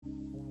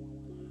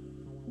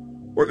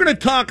We're going to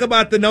talk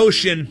about the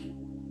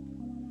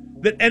notion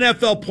that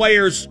NFL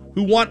players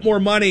who want more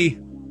money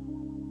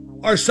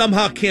are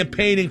somehow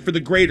campaigning for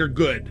the greater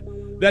good.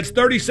 That's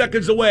 30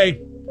 seconds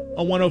away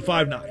on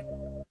 105.9.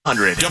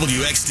 100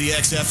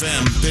 WXDX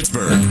FM,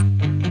 Pittsburgh.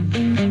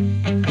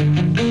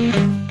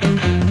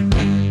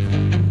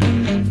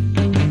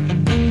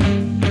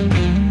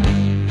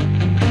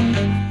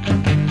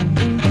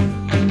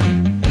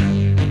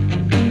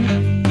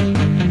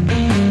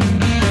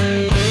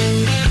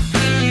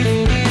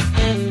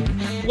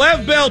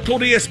 Lev Bell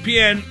told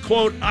ESPN,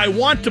 quote, "I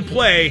want to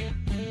play,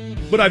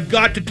 but I've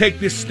got to take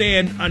this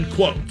stand,"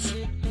 unquote.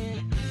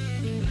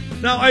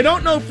 Now, I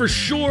don't know for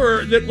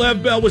sure that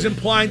Lev Bell was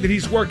implying that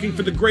he's working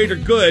for the greater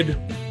good,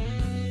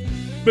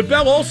 but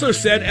Bell also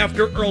said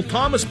after Earl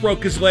Thomas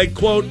broke his leg,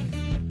 quote,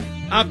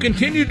 "I'll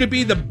continue to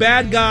be the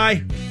bad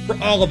guy for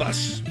all of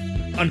us,"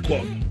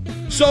 unquote.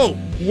 So,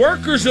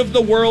 workers of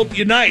the world,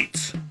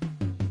 unite.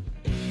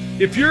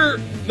 If you're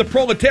the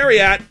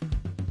proletariat,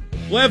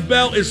 Lev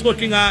Bell is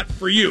looking out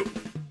for you,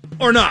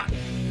 or not.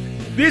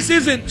 This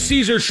isn't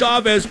Cesar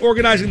Chavez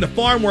organizing the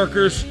farm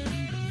workers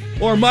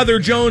or Mother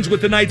Jones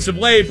with the Knights of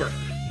Labor.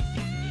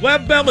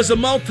 Lev Bell is a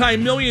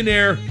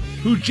multimillionaire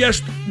who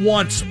just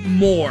wants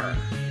more.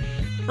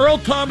 Earl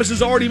Thomas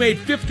has already made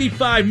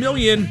 $55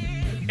 million,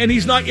 and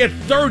he's not yet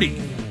 30.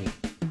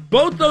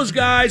 Both those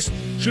guys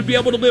should be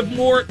able to live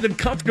more than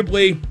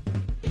comfortably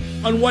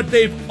on what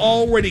they've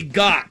already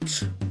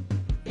got.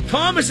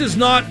 Thomas is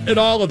not at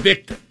all a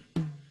victim.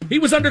 He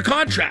was under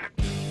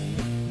contract.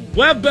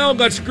 Lev Bell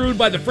got screwed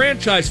by the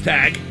franchise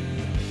tag.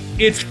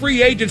 It's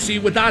free agency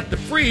without the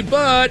free,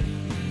 but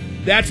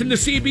that's in the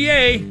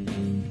CBA,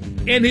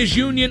 and his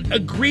union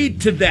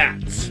agreed to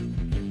that.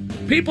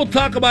 People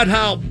talk about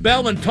how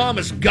Bell and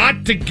Thomas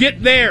got to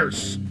get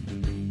theirs.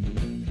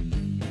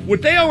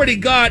 What they already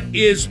got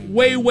is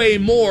way, way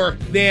more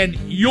than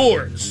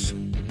yours.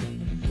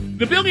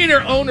 The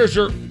billionaire owners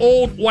are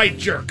old white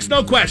jerks,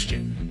 no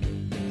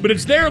question. But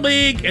it's their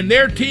league and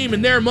their team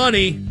and their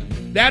money.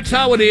 That's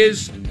how it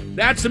is.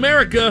 That's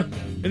America,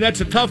 and that's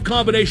a tough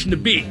combination to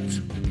beat.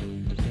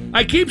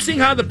 I keep seeing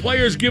how the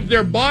players give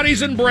their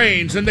bodies and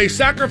brains, and they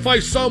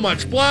sacrifice so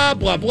much, blah,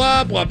 blah,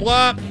 blah, blah,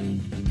 blah.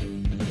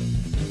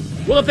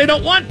 Well, if they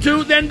don't want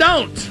to, then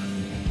don't.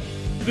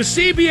 The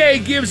CBA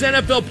gives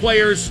NFL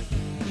players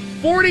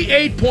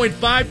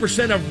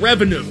 48.5% of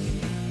revenue.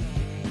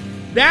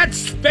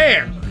 That's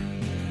fair.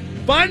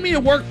 Find me a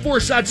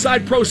workforce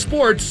outside pro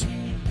sports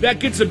that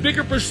gets a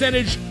bigger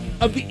percentage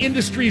of the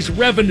industry's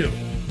revenue.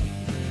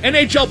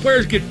 NHL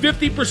players get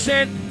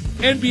 50%,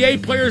 NBA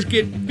players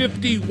get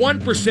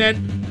 51%,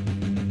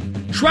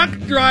 truck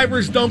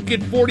drivers don't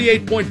get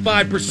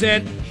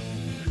 48.5%,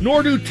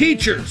 nor do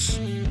teachers,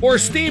 or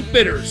steam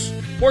fitters,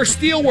 or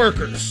steel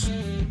workers.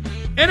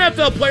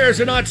 NFL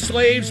players are not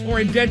slaves or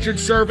indentured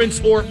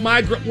servants or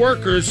migrant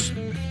workers.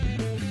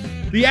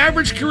 The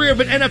average career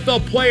of an NFL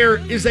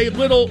player is a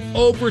little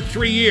over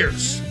 3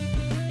 years.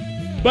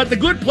 But the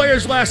good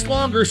players last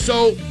longer,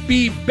 so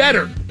be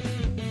better.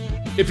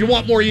 If you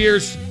want more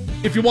years,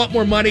 if you want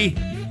more money,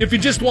 if you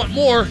just want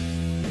more,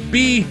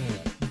 be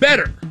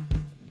better.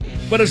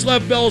 But as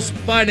Lev Bell's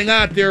finding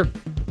out, there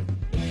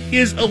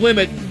is a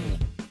limit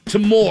to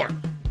more.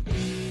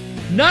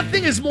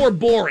 Nothing is more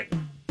boring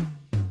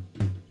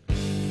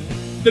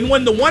than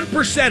when the one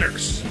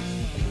percenters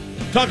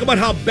talk about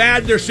how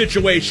bad their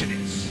situation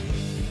is.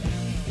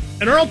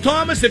 And Earl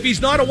Thomas, if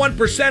he's not a one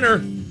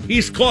percenter,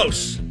 he's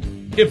close.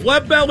 If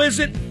Lev Bell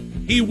isn't,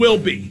 he will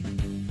be.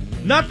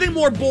 Nothing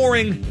more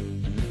boring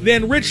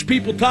than rich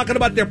people talking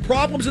about their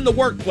problems in the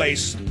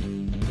workplace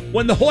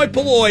when the hoi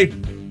polloi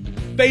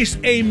face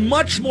a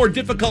much more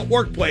difficult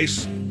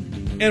workplace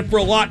and for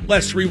a lot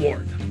less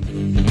reward.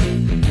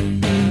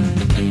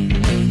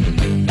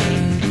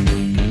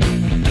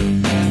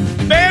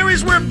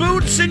 Berries wear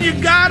boots, and you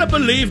gotta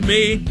believe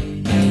me.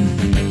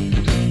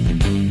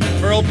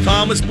 Earl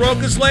Thomas broke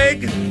his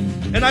leg,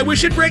 and I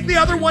wish he'd break the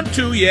other one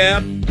too, yeah.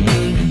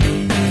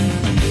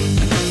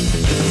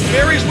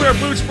 Berries wear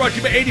boots brought to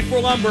you by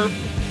 84 Lumber,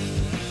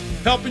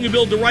 helping you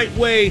build the right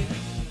way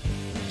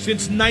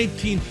since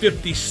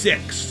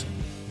 1956.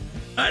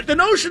 The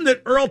notion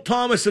that Earl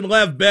Thomas and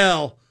Lev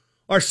Bell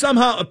are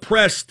somehow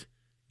oppressed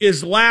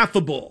is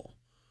laughable.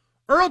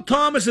 Earl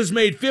Thomas has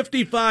made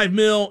 $55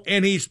 million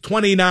and he's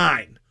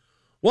 29.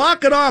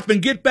 Walk it off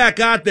and get back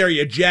out there,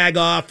 you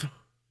jag-off.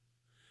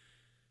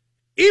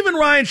 Even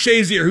Ryan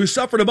Shazier, who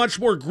suffered a much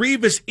more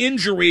grievous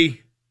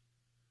injury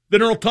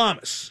than Earl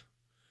Thomas,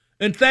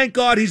 and thank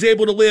God he's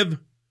able to live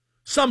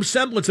some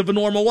semblance of a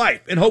normal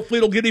life, and hopefully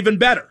it'll get even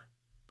better.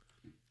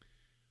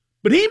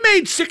 But he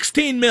made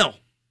 $16 million.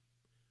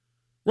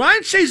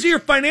 Ryan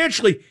Shazier,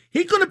 financially,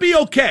 he's going to be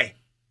okay.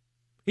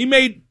 He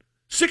made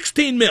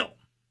 $16 million.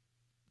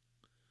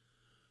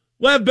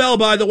 Lev Bell,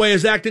 by the way,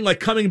 is acting like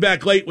coming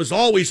back late was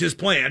always his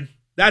plan.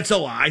 That's a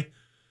lie.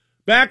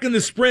 Back in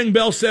the spring,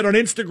 Bell said on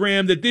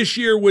Instagram that this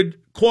year would,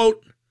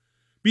 quote,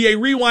 be a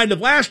rewind of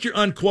last year,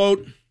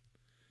 unquote,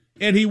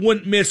 and he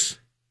wouldn't miss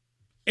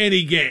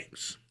any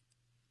games.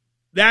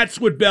 That's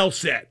what Bell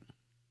said.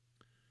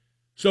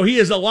 So he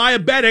is a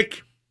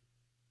diabetic.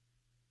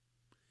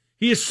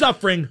 He is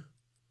suffering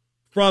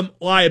from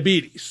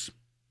diabetes.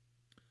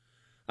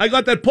 I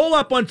got that poll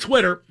up on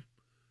Twitter.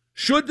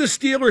 Should the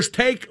Steelers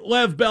take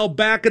Lev Bell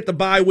back at the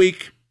bye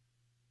week?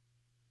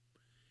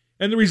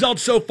 And the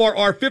results so far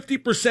are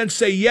 50%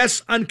 say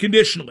yes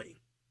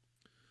unconditionally.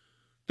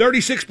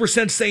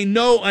 36% say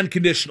no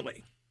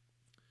unconditionally.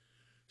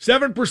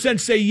 7%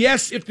 say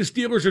yes if the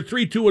Steelers are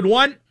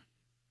 3-2-1.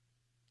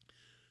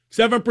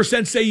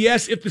 7% say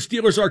yes if the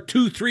Steelers are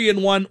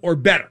 2-3-1 or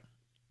better.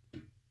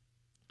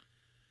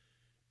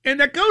 And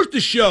that goes to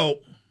show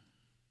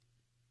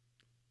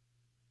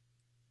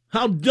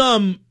how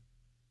dumb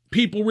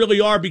people really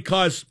are,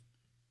 because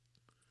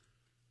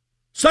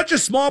such a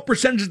small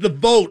percentage of the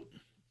vote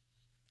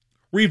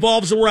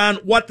revolves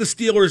around what the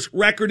Steelers'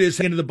 record is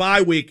into the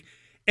bye week,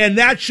 and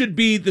that should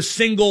be the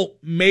single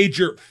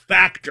major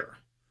factor.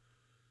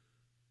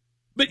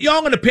 But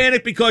y'all in a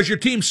panic because your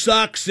team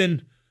sucks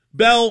and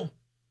Bell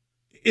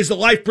is a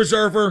life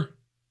preserver.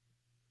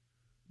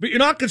 But you're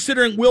not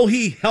considering, will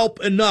he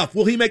help enough?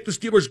 Will he make the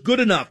Steelers good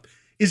enough?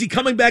 Is he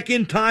coming back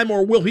in time,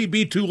 or will he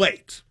be too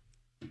late?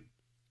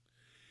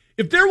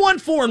 If they're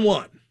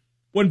 1-4-1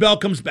 when Bell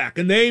comes back,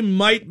 and they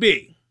might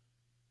be,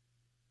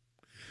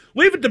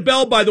 leave it to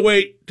Bell, by the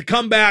way, to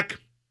come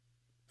back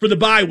for the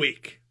bye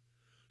week.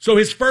 So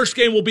his first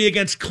game will be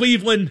against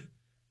Cleveland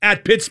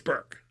at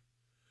Pittsburgh,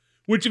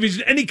 which, if he's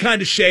in any kind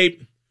of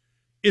shape,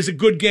 is a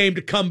good game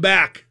to come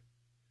back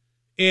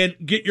and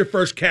get your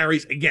first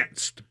carries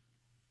against.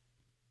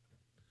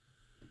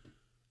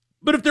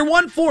 But if they're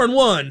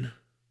 1-4-1,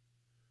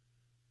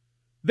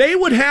 they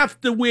would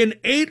have to win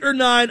 8 or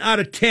 9 out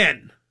of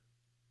 10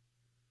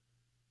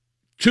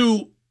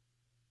 to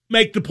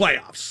make the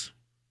playoffs.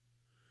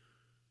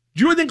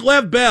 Do you think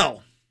Lev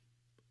Bell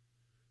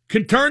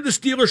can turn the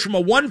Steelers from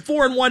a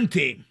 1-4-1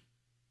 team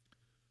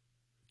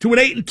to an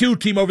 8-2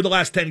 team over the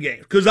last 10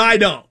 games? Because I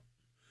don't.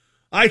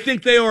 I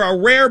think they are a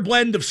rare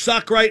blend of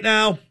suck right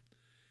now,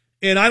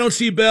 and I don't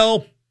see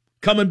Bell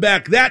coming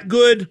back that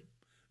good,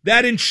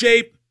 that in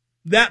shape,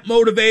 that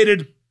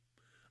motivated.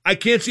 I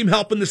can't see him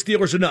helping the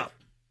Steelers enough.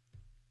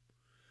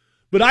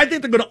 But I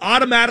think they're going to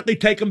automatically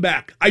take him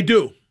back. I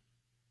do.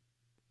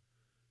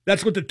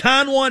 That's what the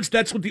town wants.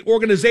 That's what the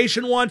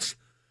organization wants.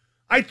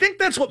 I think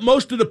that's what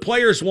most of the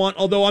players want,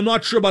 although I'm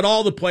not sure about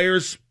all the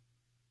players,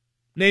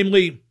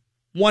 namely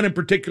one in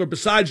particular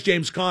besides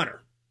James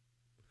Conner.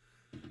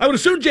 I would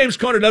assume James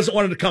Conner doesn't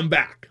want him to come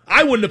back.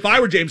 I wouldn't if I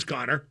were James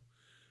Conner.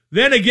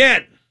 Then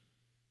again,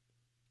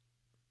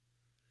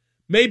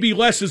 maybe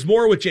less is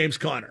more with James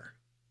Conner.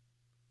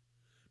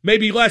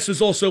 Maybe less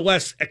is also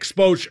less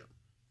exposure.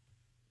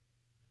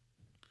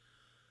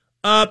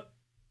 I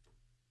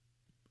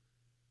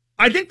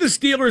think the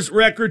Steelers'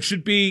 record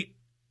should be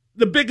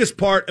the biggest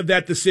part of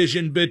that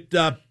decision, but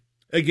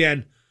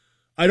again,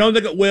 I don't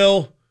think it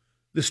will.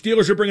 The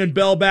Steelers are bringing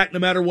Bell back no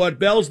matter what.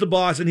 Bell's the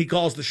boss, and he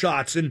calls the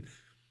shots. And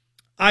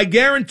I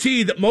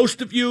guarantee that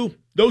most of you,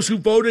 those who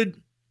voted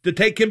to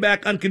take him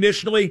back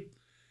unconditionally,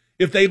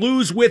 if they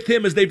lose with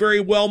him, as they very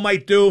well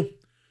might do,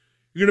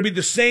 you're going to be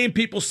the same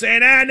people saying,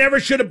 never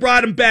should have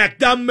brought him back.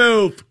 Dumb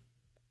move.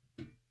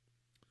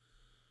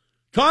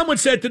 Tomlin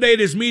said today at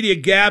his media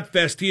gab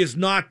fest he has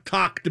not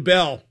talked to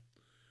Bell,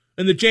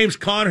 and that James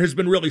Conner has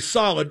been really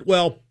solid.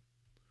 Well,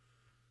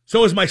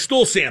 so is my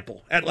stool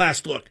sample at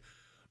last look.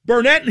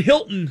 Burnett and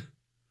Hilton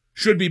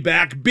should be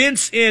back.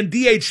 Bince and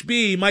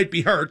DHB might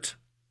be hurt.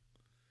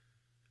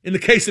 In the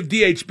case of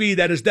DHB,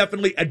 that is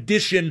definitely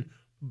addition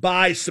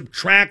by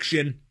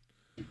subtraction.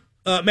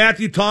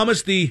 Matthew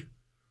Thomas, the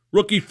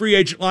rookie free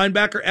agent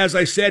linebacker, as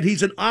I said,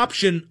 he's an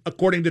option,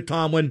 according to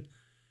Tomlin,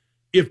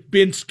 if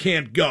Bince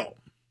can't go.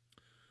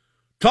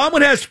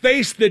 Tomlin has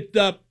faith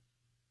that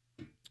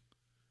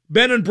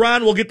Ben and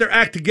Brown will get their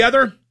act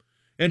together,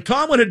 and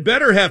Tomlin had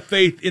better have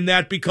faith in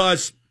that,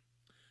 because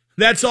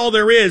that's all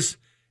there is,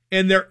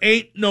 and there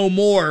ain't no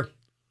more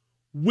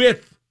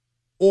with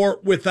or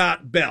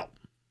without Bell.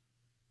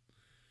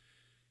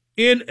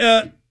 In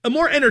a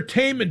more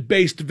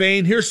entertainment-based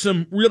vein, here's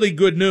some really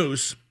good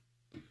news.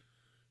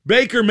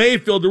 Baker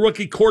Mayfield, the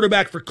rookie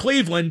quarterback for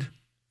Cleveland,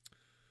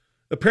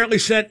 apparently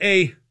sent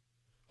a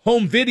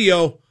home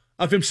video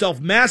of himself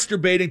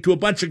masturbating to a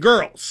bunch of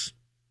girls.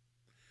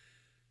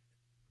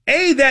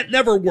 A, that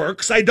never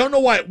works. I don't know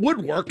why it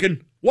would work,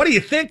 and what are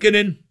you thinking?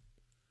 And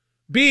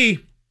B,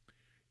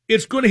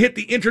 it's going to hit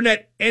the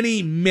internet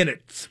any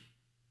minute.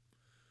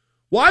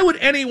 Why would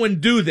anyone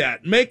do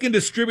that, make and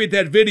distribute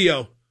that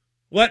video,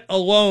 let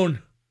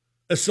alone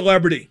a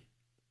celebrity?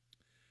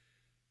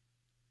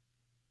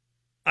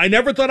 I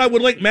never thought I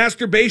would link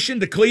masturbation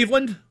to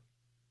Cleveland.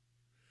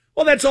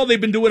 Well, that's all they've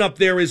been doing up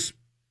there, is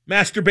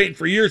masturbating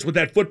for years with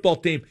that football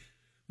team.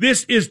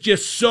 This is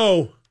just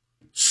so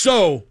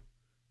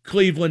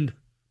Cleveland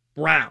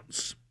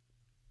Browns.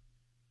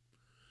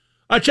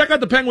 Check out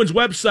the Penguins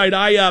website.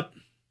 I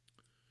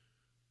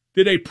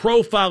did a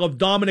profile of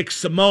Dominic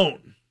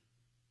Simone.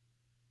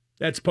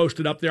 That's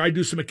posted up there. I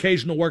do some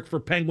occasional work for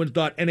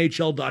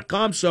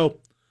penguins.nhl.com, so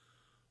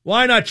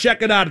why not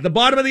check it out? At the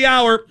bottom of the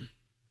hour,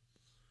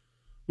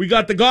 We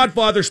got the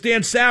Godfather,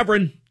 Stan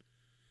Savran.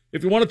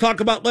 If you want to talk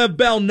about Lev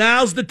Bell,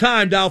 now's the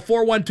time. Dial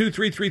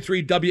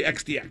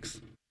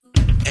 412-333-WXDX.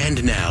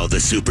 And now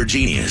the super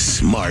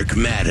genius, Mark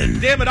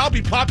Madden. Damn it, I'll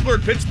be popular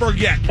in Pittsburgh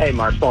yet. Hey,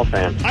 Mark, ball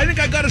fan. I think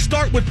I got to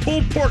start with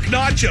pulled pork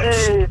nachos.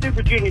 Hey,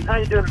 super genius, how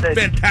you doing today?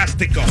 The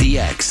Fantastico.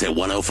 X at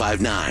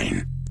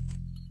 105.9.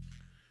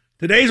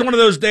 Today's one of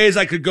those days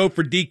I could go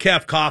for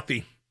decaf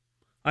coffee.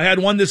 I had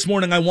one this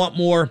morning. I want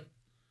more.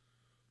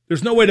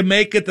 There's no way to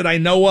make it that I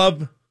know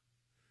of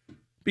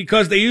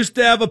because they used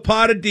to have a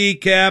pot of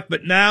decaf,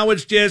 but now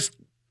it's just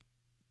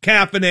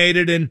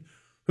caffeinated, and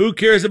who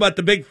cares about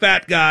the big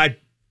fat guy?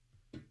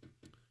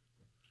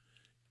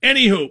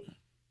 Anywho,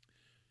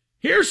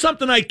 here's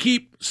something I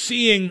keep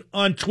seeing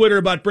on Twitter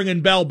about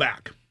bringing Bell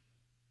back.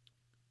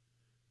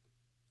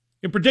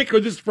 In particular,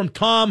 this is from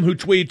Tom, who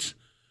tweets,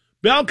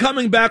 Bell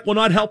coming back will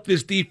not help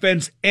this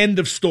defense, end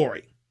of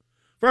story.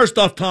 First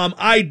off, Tom,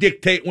 I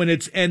dictate when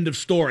it's end of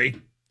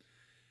story.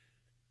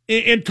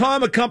 And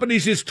Tom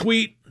accompanies his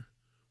tweet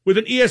with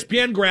an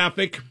ESPN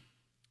graphic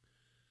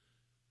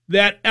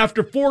that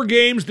after 4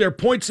 games, their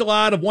points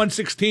allowed of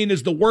 116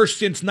 is the worst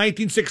since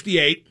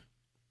 1968.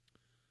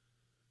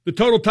 The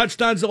total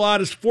touchdowns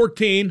allowed is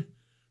 14.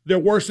 They're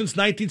worse since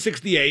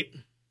 1968.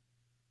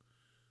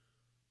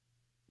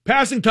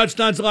 Passing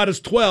touchdowns allowed is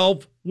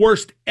 12.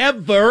 Worst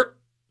ever.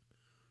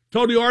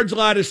 Total yards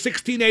allowed is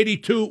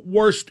 1682.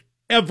 Worst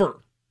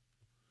ever.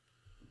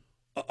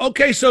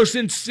 Okay, so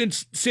since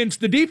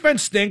the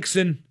defense stinks,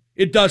 and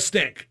it does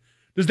stink,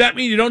 does that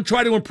mean you don't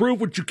try to improve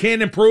what you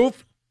can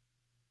improve?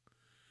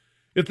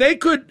 If they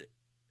could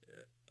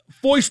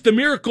foist the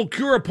miracle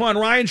cure upon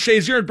Ryan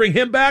Shazier and bring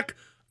him back,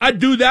 I'd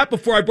do that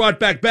before I brought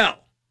back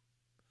Bell.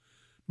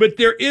 But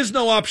there is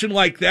no option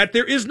like that.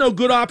 There is no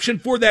good option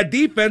for that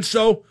defense,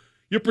 so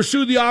you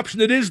pursue the option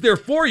that is there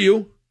for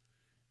you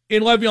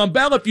in Le'Veon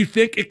Bell if you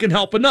think it can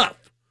help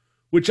enough,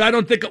 which I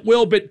don't think it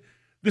will. But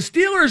the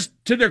Steelers,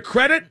 to their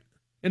credit,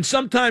 and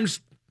sometimes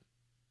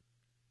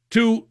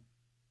to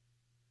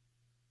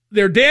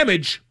their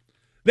damage,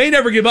 they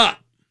never give up.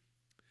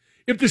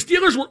 If the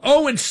Steelers were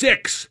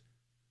 0-6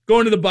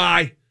 going to the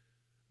bye,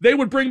 they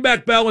would bring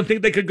back Bell and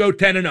think they could go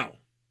 10-0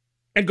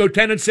 and go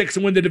 10-6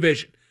 and win the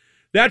division.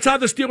 That's how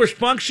the Steelers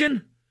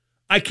function.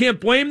 I can't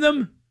blame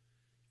them.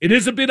 It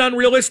is a bit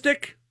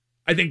unrealistic.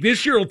 I think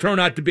this year will turn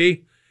out to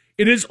be.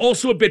 It is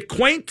also a bit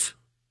quaint.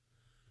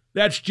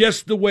 That's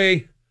just the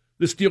way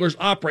the Steelers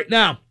operate.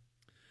 Now,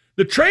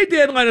 the trade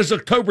deadline is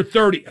October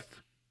 30th.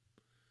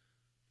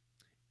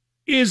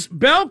 Is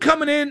Bell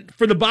coming in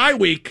for the bye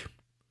week?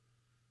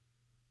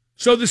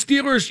 So the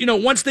Steelers,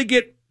 once they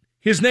get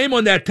his name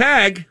on that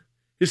tag,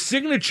 his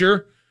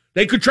signature,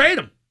 they could trade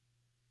him.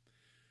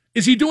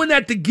 Is he doing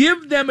that to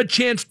give them a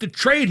chance to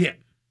trade him?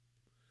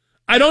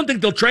 I don't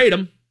think they'll trade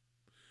him.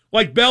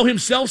 Like Bell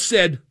himself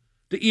said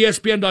to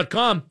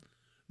ESPN.com,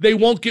 they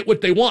won't get what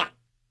they want.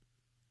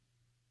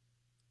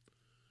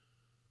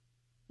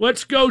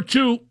 Let's go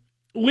to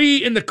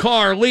Lee in the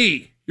car.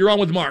 Lee, you're on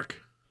with Mark.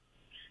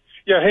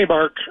 Yeah, hey,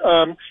 Mark.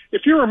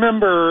 If you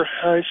remember,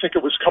 I think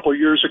it was a couple of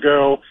years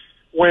ago,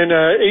 when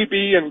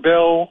AB and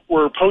Bell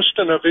were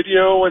posting a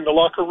video in the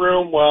locker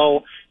room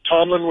while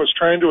Tomlin was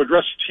trying to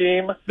address the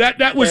team.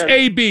 That was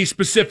AB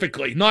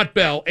specifically, not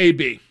Bell,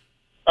 AB.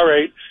 All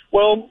right.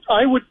 Well,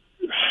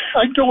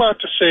 I'd go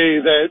out to say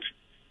that,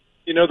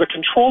 the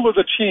control of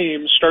the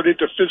team started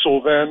to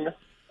fizzle then.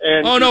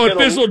 And it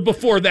fizzled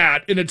before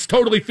that, and it's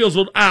totally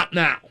fizzled out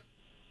now.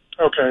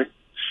 Okay.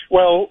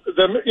 Well,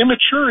 the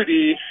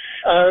immaturity,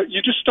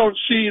 you just don't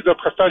see the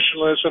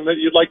professionalism that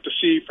you'd like to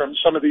see from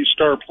some of these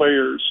star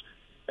players.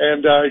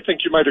 And I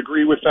think you might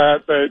agree with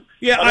that. But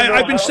yeah,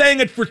 I've been saying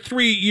it for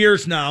 3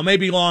 years now,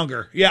 maybe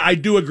longer. Yeah, I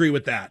do agree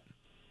with that.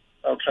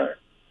 Okay.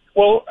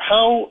 Well,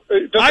 how?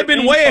 I've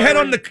been way ahead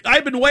of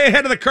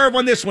the curve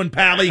on this one,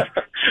 Pally.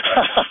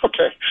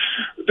 Okay.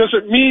 Does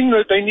it mean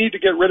that they need to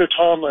get rid of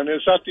Tomlin?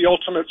 Is that the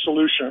ultimate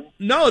solution?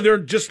 No, they're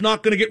just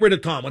not going to get rid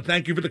of Tomlin.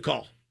 Thank you for the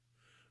call.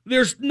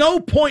 There's no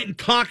point in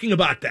talking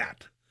about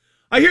that.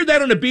 I hear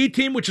that on a B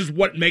team, which is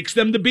what makes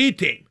them the B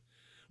team.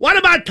 What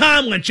about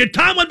Tomlin? Should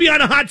Tomlin be on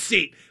a hot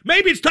seat?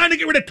 Maybe it's time to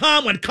get rid of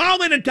Tomlin.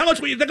 Call in and tell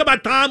us what you think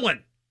about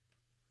Tomlin.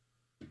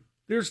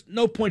 There's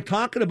no point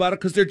talking about it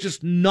because they're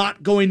just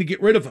not going to get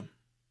rid of him.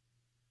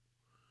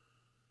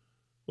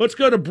 Let's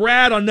go to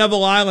Brad on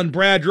Neville Island.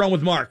 Brad, you're on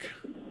with Mark.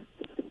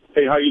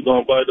 Hey, how you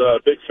doing, bud?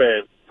 Big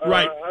fan.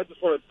 Right. I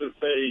just wanted to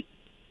say,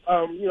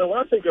 when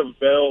I think of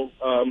Bell,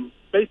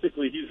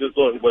 basically he's just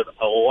doing what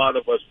a lot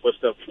of us wish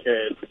that we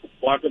can.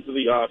 Walk into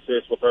the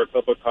office with our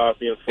cup of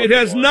coffee. And it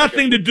has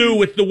nothing to do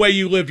with the way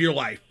you live your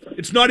life.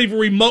 It's not even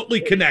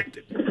remotely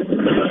connected.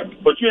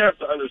 But you have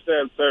to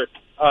understand, sir,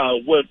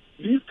 with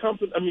these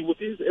with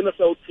these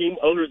NFL team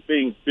owners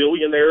being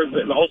billionaires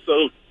and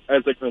also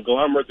as a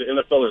conglomerate, the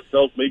NFL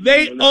itself, maybe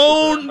they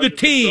own the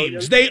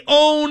teams. They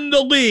own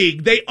the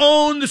league. They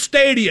own the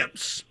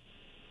stadiums.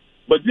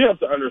 But you have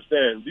to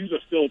understand, these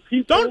are still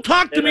people. Don't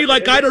talk to me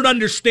like I don't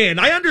understand.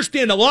 I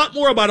understand a lot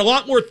more about a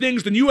lot more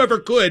things than you ever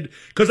could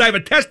because I have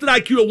a tested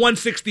IQ of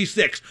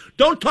 166.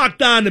 Don't talk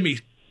down to me.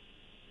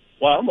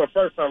 Well, I'm a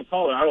first-time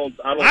caller.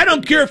 I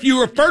don't care if you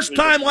were first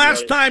time,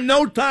 last time,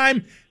 no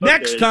time,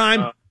 next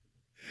time.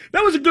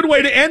 That was a good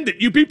way to end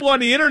it. You people on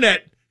the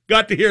internet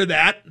got to hear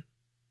that.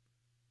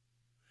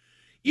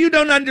 You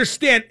don't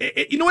understand.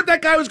 You know what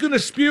that guy was going to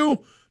spew?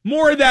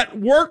 More of that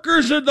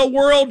workers of the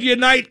world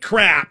unite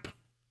crap.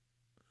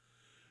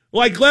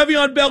 Like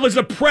Le'Veon Bell is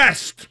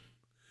oppressed.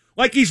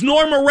 Like he's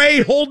Norma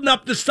Ray holding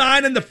up the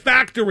sign in the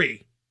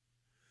factory.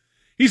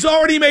 He's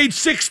already made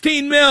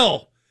 $16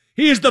 million.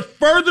 He is the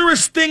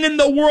furthest thing in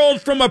the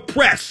world from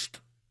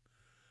oppressed.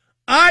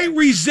 I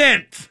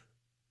resent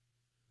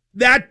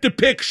that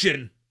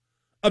depiction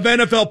of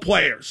NFL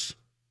players.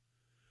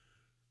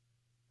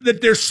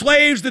 That they're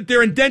slaves, that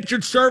they're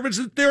indentured servants,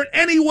 that they're in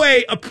any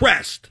way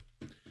oppressed.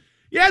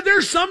 Yeah,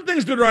 there's some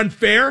things that are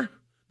unfair.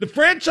 The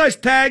franchise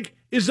tag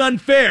is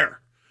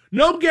unfair.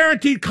 No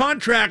guaranteed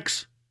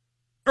contracts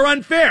are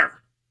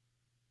unfair.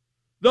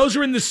 Those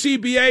are in the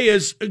CBA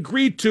as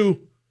agreed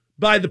to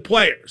by the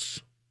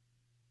players.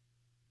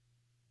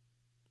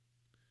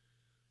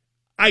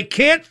 I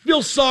can't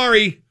feel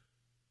sorry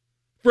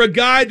for a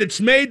guy that's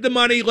made the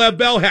money Lev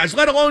Bell has,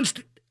 let alone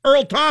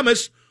Earl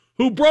Thomas,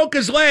 who broke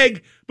his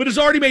leg but has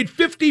already made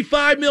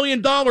 $55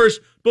 million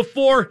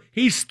before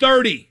he's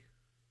 30.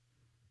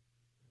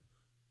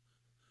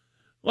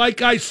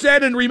 Like I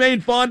said and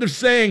remain fond of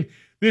saying,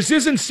 this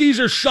isn't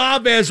Cesar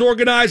Chavez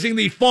organizing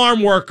the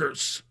farm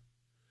workers.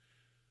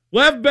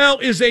 Lev Bell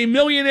is a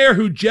millionaire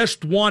who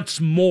just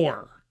wants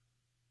more.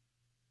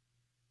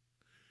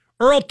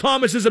 Earl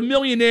Thomas is a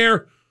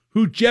millionaire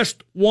who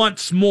just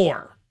wants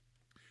more.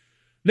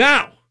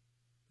 Now,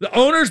 the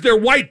owners, they're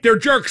white, they're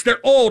jerks, they're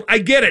old, I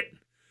get it.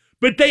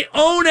 But they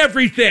own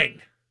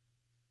everything.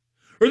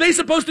 Are they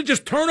supposed to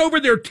just turn over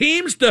their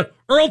teams to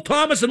Earl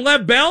Thomas and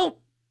Lev Bell?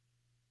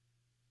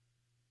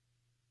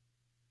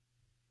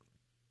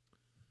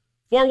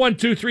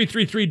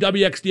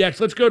 412-333-WXDX.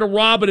 Let's go to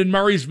Robin in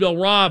Murraysville.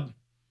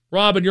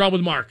 Robin, you're on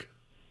with Mark.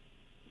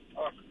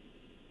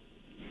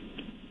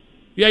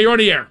 Yeah, you're on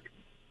the air.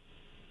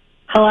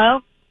 Hello?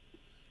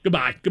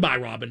 Goodbye,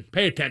 Robin.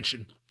 Pay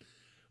attention.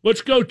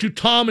 Let's go to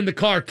Tom in the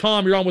car.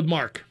 Tom, you're on with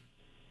Mark.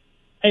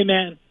 Hey,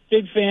 man,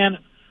 big fan.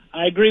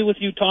 I agree with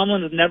you.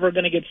 Tomlin is never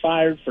going to get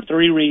fired for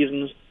 3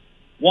 reasons.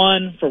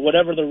 One, for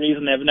whatever the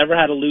reason, they've never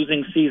had a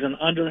losing season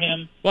under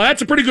him. Well,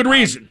 that's a pretty good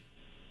reason.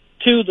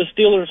 2, the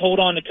Steelers hold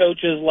on to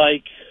coaches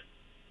like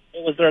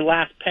it was their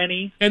last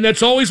penny. And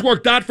that's always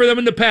worked out for them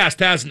in the past,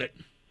 hasn't it?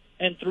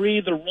 And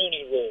 3, the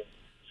Rooney Rule.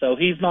 So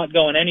he's not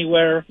going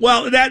anywhere.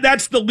 Well,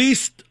 that's the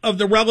least of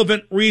the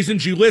relevant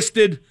reasons you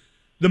listed.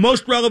 The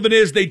most relevant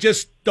is they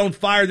just don't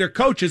fire their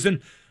coaches. And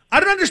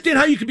I don't understand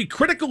how you can be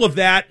critical of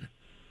that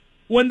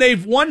when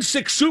they've won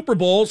 6 Super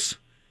Bowls,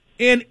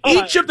 and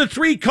each of the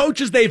 3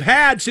 coaches they've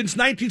had since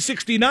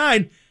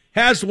 1969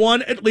 has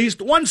won at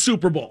least 1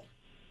 Super Bowl.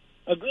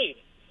 Agreed.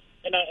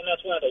 And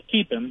that's why they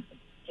keep him.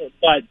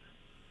 But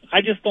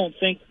I just don't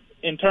think,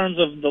 in terms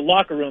of the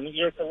locker room,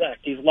 you're correct.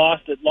 He's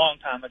lost it a long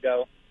time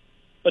ago.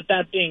 But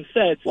that being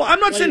said... Well, I'm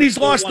not saying he's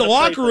lost the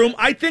locker room.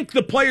 I think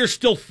the players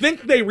still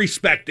think they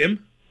respect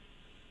him,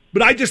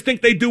 but I just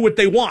think they do what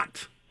they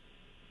want.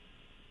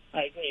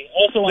 I agree.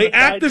 Also, they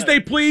act as they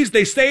please.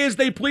 They say as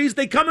they please.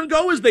 They come and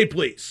go as they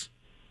please.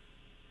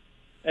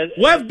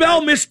 Lev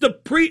Bell missed the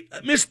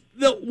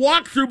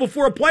walkthrough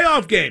before a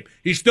playoff game.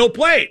 He still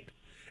played.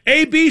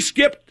 AB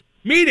skipped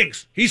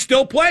meetings. He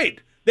still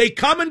played. They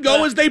come and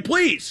go as they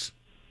please.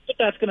 But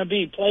that's going to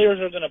be, players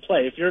are going to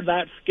play. If you're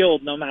that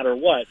skilled, no matter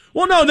what.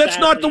 Well, no, that's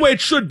not the way it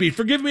should be.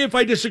 Forgive me if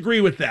I disagree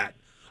with that.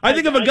 I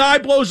think if a guy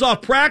blows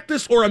off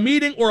practice or a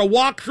meeting or a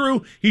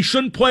walkthrough, he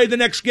shouldn't play the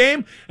next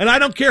game, and I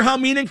don't care how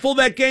meaningful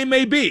that game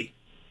may be.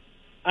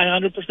 I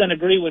 100%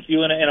 agree with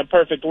you. In a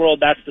perfect world,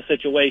 that's the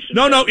situation.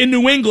 No, in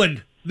New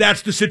England,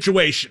 that's the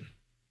situation.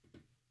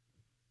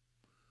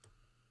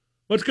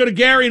 Let's go to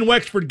Gary in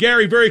Wexford.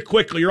 Gary, very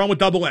quickly, you're on with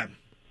Double M.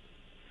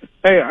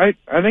 Hey,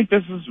 I think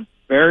this is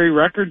very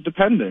record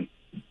dependent.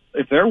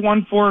 If they're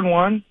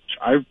 1-4-1, which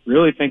I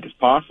really think is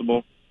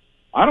possible,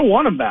 I don't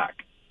want them back.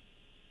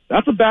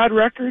 That's a bad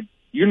record.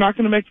 You're not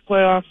going to make the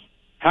playoffs.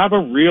 Have a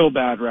real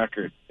bad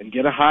record and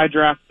get a high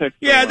draft pick.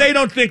 Yeah, they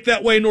don't think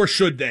that way, nor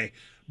should they.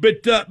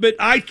 But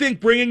I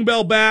think bringing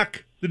Bell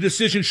back, the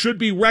decision should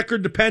be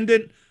record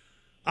dependent.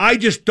 I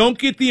just don't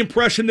get the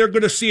impression they're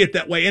going to see it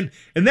that way. And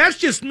that's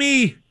just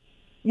me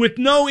with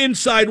no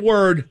inside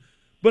word,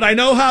 but I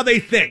know how they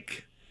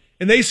think.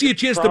 And they see a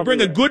chance to bring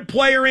a good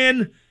player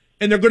in,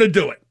 and they're going to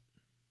do it.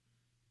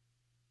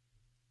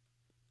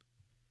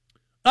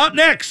 Up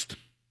next,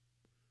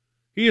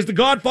 he is the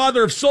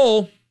godfather of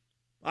soul.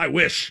 I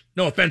wish.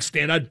 No offense,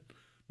 Stan. I'd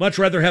much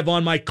rather have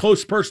on my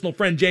close personal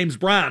friend James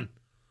Brown,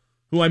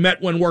 who I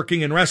met when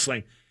working in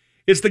wrestling.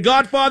 It's the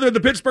godfather of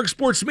the Pittsburgh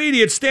sports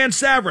media. It's Stan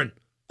Savran.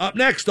 Up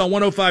next on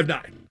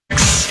 105.9.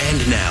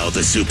 And now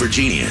the super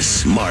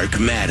genius, Mark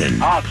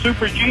Madden.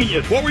 Super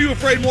genius. What were you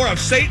afraid more of,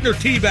 Satan or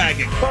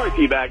teabagging? Sorry,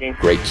 teabagging.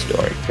 Great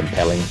story,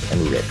 compelling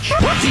and rich.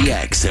 The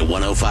X at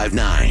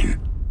 105.9.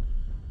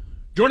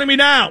 Joining me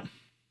now,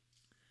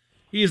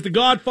 he is the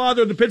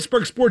godfather of the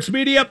Pittsburgh sports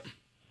media.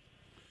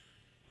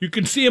 You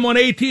can see him on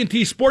AT&T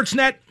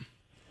Sportsnet.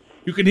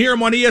 You can hear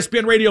him on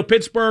ESPN Radio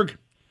Pittsburgh.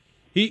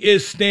 He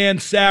is Stan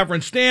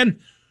Savran. Stan,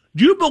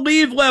 do you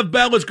believe Lev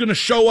Bell is going to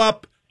show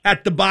up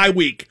at the bye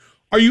week?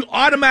 Are you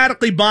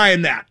automatically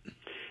buying that?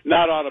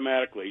 Not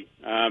automatically.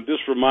 This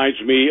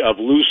reminds me of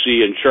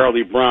Lucy and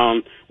Charlie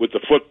Brown with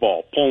the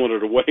football, pulling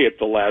it away at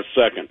the last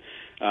second.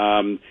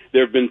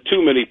 There have been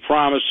too many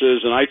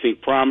promises, and I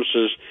think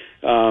promises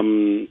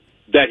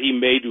that he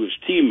made to his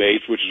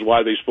teammates, which is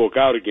why they spoke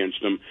out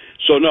against him.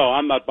 So, no,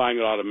 I'm not buying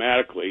it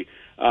automatically.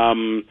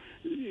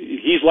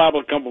 He's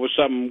liable to come up with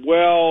something,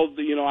 well,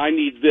 I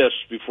need this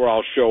before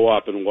I'll show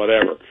up and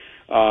whatever.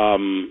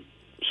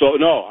 So,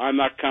 no, I'm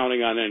not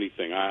counting on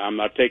anything. I'm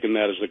not taking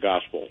that as the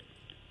gospel.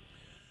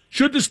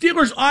 Should the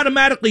Steelers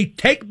automatically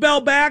take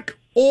Bell back,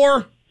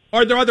 or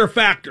are there other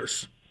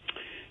factors?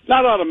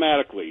 Not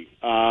automatically.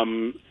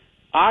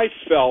 I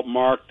felt,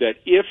 Mark, that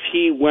if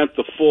he went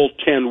the full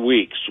 10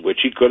 weeks, which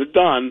he could have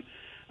done,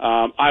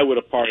 I would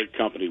have parted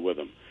company with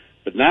him.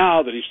 But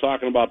now that he's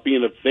talking about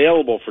being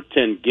available for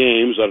 10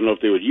 games, I don't know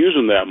if they would use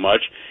him that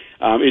much,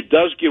 it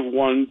does give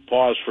one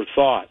pause for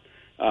thought.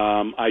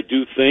 I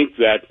do think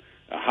that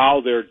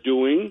how they're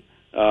doing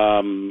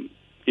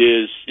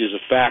is a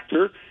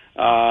factor.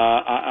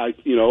 How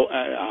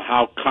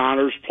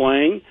Connor's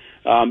playing,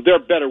 they're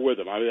better with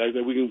him.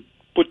 We can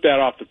put that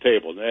off the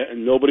table,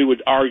 and nobody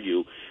would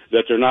argue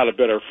that they're not a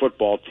better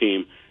football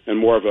team and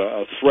more of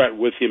a threat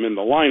with him in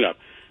the lineup.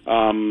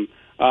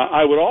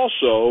 I would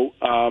also,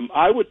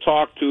 I would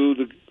talk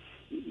to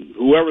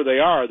whoever they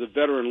are, the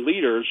veteran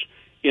leaders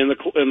in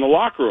the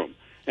locker room,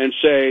 and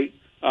say,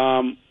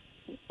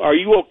 are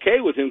you okay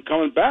with him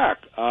coming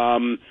back?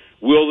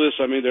 Will this?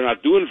 They're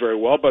not doing very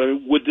well, but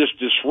would this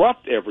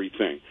disrupt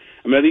everything?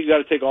 I think you've got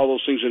to take all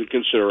those things into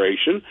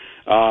consideration.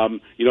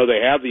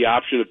 They have the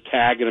option of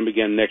tagging him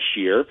again next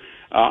year.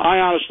 I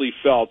honestly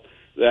felt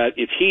that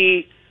if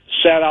he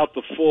sat out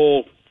the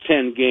full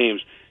 10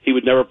 games, he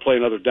would never play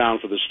another down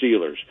for the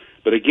Steelers.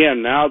 But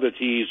again, now that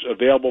he's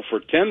available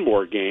for 10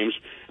 more games,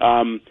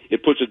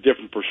 it puts a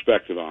different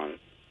perspective on it.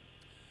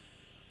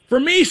 For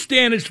me,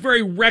 Stan, it's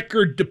very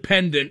record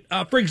dependent.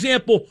 For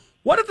example,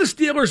 what if the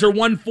Steelers are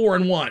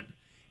 1-4-1?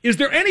 Is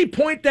there any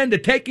point then to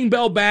taking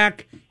Bell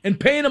back and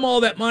paying him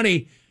all that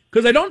money?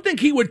 Because I don't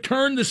think he would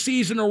turn the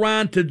season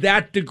around to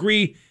that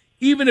degree,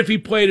 even if he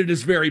played at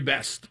his very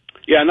best.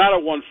 Yeah, not a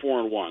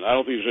 1-4-1. I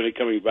don't think there's any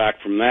coming back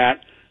from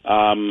that.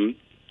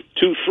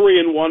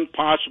 2-3-1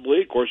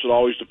 possibly. Of course, it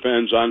always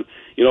depends on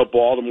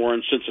Baltimore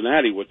and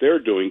Cincinnati, what they're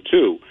doing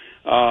too.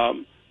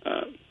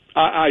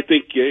 I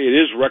think it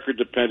is record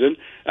dependent.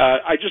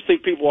 I just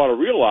think people ought to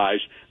realize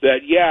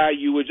that,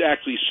 you would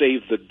actually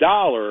save the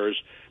dollars,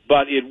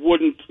 but it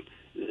wouldn't.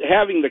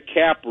 Having the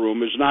cap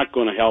room is not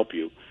going to help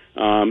you.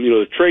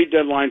 The trade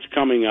deadline's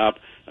coming up.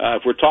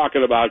 If we're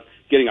talking about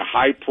getting a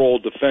high-profile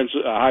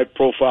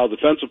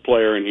defensive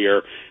player in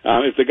here,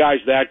 if the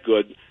guy's that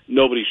good,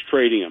 nobody's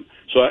trading him.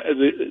 So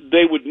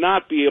they would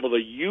not be able to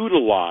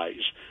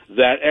utilize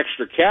that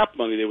extra cap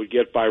money they would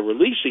get by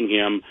releasing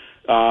him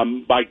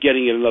by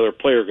getting in another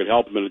player who could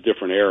help him in a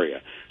different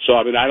area. So,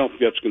 I don't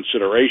think that's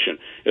consideration.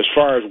 As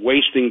far as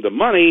wasting the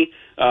money,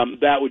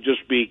 that would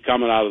just be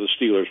coming out of the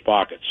Steelers'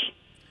 pockets.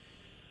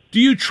 Do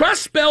you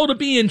trust Bell to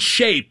be in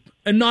shape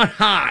and not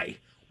high?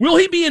 Will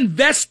he be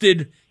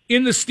invested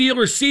in the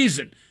Steelers'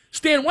 season?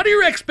 Stan, what are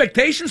your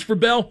expectations for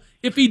Bell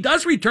if he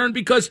does return?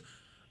 Because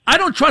I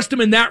don't trust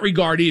him in that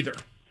regard either.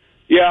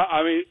 Yeah,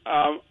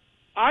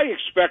 I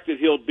expect that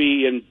he'll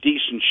be in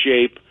decent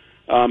shape.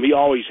 He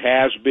always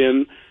has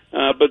been.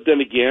 But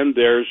then again,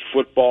 there's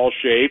football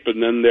shape,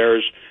 and then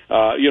there's,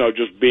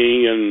 just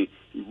being in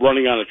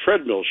running on a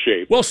treadmill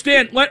shape. Well,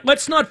 Stan,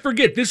 let's not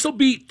forget, this will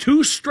be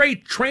 2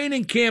 straight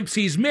training camps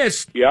he's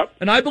missed. Yep.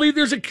 And I believe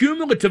there's a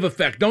cumulative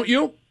effect, don't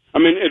you?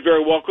 It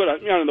very well could.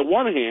 On the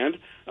one hand,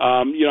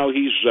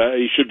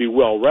 he should be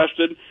well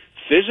rested.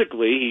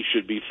 Physically, he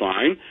should be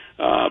fine.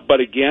 But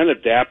again,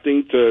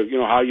 adapting to,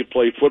 how you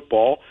play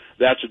football,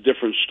 that's a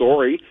different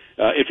story.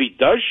 If he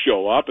does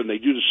show up and they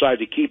do decide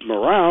to keep him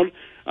around,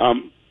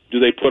 do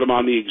they put him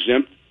on the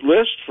exempt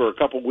list for a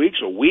couple weeks,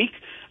 a week?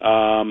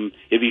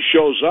 If he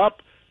shows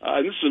up,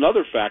 and this is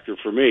another factor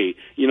for me,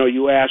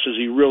 you ask, is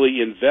he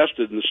really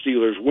invested in the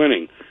Steelers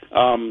winning?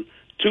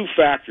 2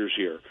 factors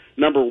here.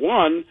 Number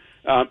one,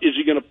 is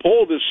he going to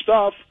pull this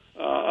stuff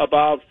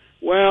about,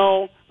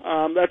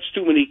 that's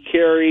too many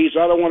carries,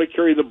 I don't want to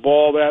carry the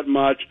ball that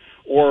much?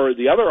 Or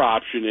the other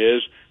option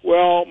is,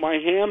 my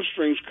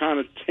hamstring's kind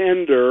of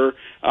tender,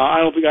 I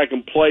don't think I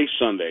can play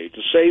Sunday,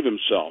 to save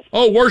himself.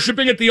 Oh,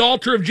 worshiping at the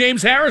altar of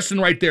James Harrison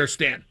right there,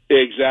 Stan.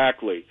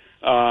 Exactly.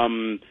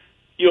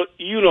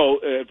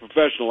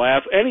 Professional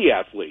any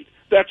athlete,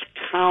 that's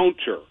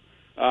counter,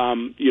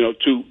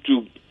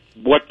 to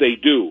what they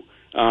do.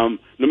 No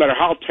matter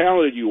how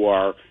talented you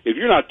are, if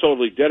you're not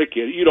totally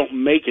dedicated, you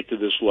don't make it to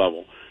this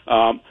level.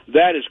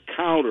 That is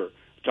counter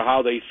to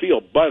how they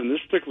feel. But in this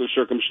particular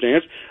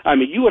circumstance,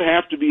 you would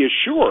have to be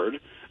assured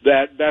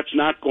that that's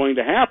not going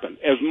to happen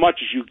as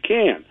much as you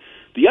can.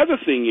 The other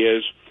thing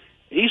is,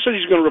 he said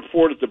he's going to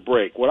report at the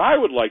break. What I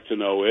would like to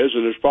know is,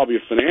 and there's probably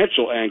a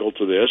financial angle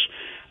to this,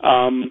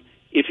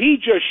 if he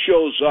just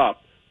shows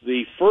up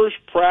the first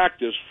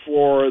practice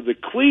for the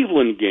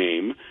Cleveland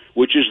game,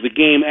 which is the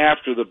game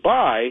after the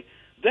bye,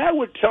 that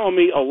would tell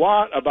me a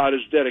lot about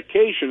his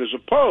dedication as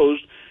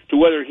opposed to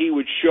whether he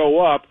would show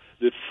up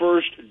the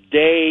first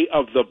day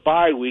of the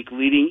bye week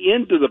leading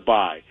into the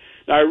bye.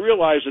 Now, I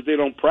realize that they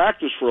don't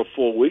practice for a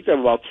full week. They have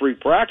about 3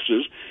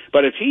 practices.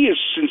 But if he is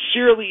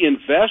sincerely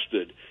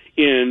invested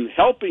in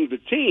helping the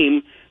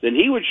team, then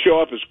he would show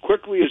up as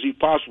quickly as he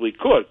possibly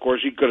could. Of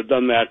course, he could have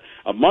done that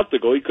a month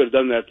ago. He could have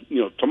done that,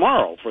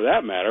 tomorrow, for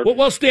that matter.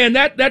 Well, Stan,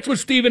 that's what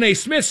Stephen A.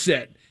 Smith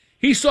said.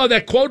 He saw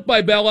that quote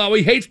by Bell how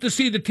he hates to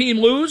see the team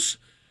lose.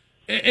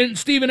 And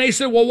Stephen A.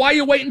 said, well, why are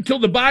you waiting until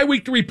the bye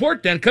week to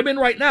report then? Come in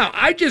right now.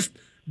 I just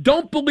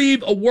don't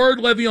believe a word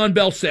Le'Veon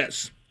Bell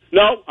says.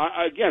 No,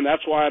 again,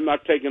 that's why I'm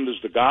not taking it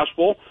as the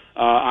gospel.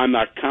 I'm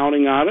not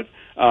counting on it.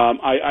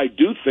 I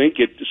do think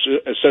it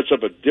sets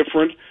up a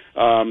different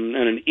and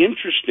an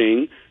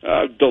interesting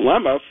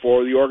dilemma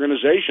for the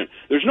organization.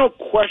 There's no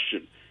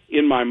question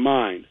in my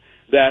mind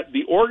that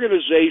the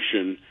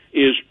organization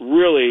is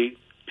really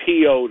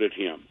PO'd at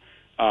him.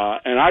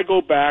 And I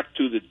go back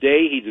to the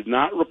day he did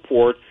not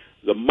report,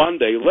 the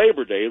Monday,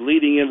 Labor Day,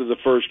 leading into the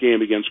first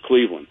game against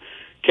Cleveland.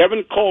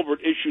 Kevin Colbert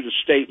issued a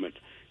statement.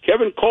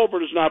 Kevin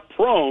Colbert is not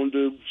prone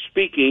to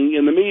speaking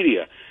in the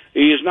media.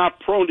 He is not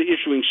prone to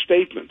issuing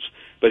statements.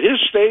 But his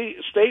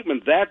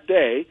statement that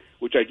day,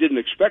 which I didn't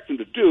expect him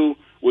to do,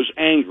 was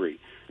angry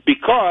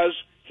because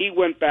he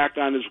went back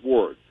on his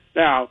word.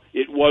 Now,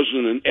 it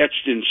wasn't an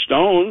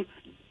etched-in-stone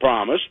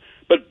promise,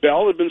 but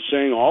Bell had been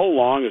saying all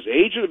along, his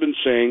agent had been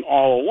saying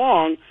all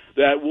along,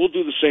 that we'll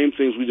do the same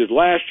things we did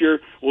last year.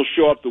 We'll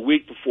show up the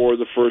week before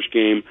the first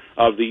game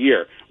of the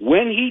year.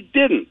 When he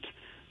didn't,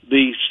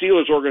 the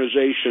Steelers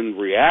organization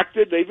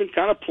reacted. They've been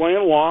kind of playing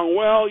along.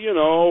 Well,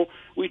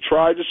 we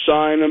tried to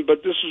sign him,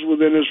 but this is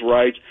within his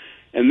rights.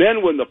 And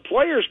then when the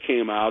players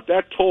came out,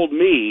 that told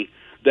me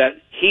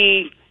that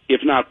he,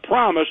 if not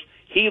promised,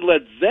 he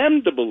led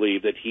them to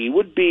believe that he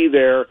would be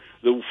there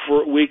the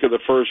week of the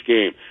first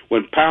game.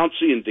 When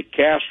Pouncey and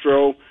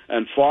DeCastro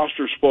and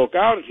Foster spoke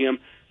out at him,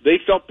 they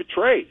felt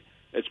betrayed.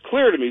 It's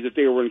clear to me that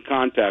they were in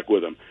contact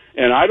with him.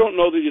 And I don't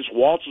know that he just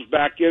waltzes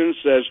back in and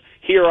says,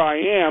 here I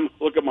am,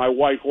 look at my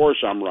white horse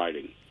I'm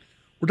riding.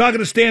 We're talking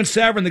to Stan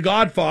Savran, the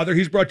Godfather.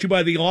 He's brought to you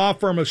by the law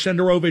firm of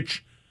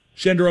Shenderovich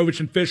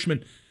and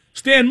Fishman.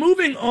 Stan,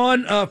 moving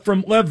on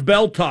from Lev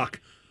Bell talk,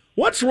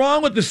 what's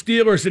wrong with the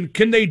Steelers, and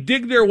can they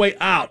dig their way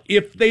out?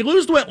 If they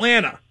lose to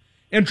Atlanta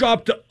and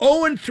drop to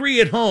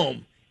 0-3 at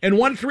home and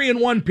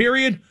 1-3-1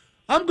 period,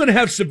 I'm going to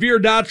have severe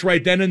doubts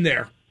right then and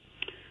there.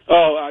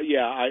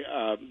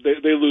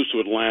 They lose to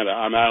Atlanta.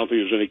 I don't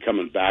think there's any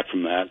coming back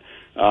from that.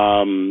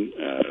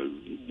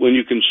 When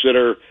you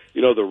consider,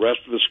 the rest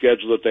of the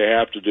schedule that they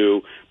have to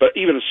do, but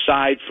even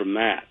aside from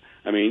that,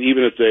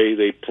 even if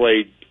they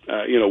played,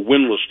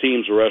 winless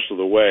teams the rest of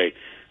the way,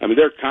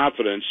 their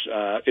confidence,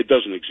 it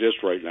doesn't exist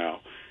right now.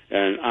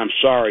 And I'm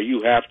sorry,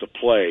 you have to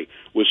play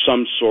with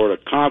some sort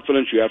of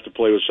confidence, you have to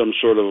play with some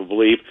sort of a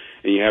belief,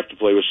 and you have to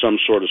play with some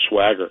sort of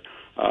swagger.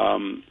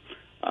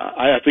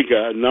 I think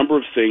a number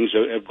of things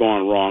have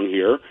gone wrong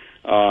here.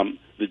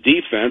 The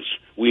defense,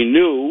 we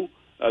knew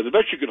the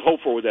best you could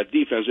hope for with that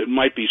defense, it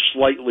might be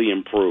slightly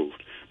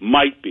improved.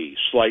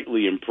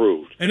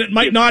 And it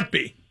might not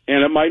be.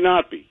 And it might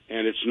not be.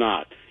 And it's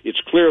not.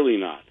 It's clearly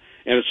not.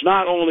 And it's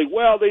not only,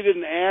 they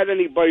didn't add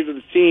anybody to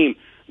the team.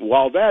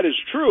 While that is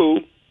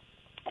true,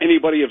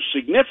 anybody of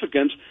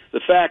significance,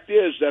 the fact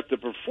is that the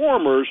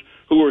performers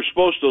who are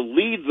supposed to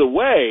lead the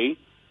way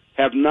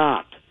have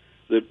not.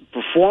 The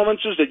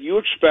performances that you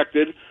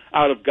expected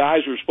out of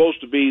guys who are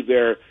supposed to be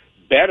their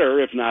better,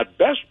 if not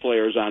best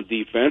players on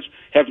defense,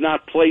 have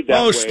not played that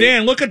way. Oh,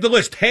 Stan, look at the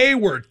list.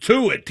 Hayward,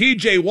 Tuitt,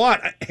 T.J.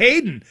 Watt,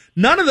 Hayden.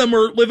 None of them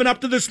are living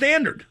up to the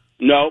standard.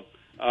 No.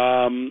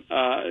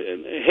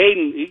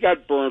 Hayden, he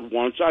got burned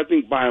once. I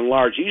think by and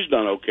large he's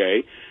done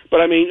okay. But,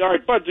 all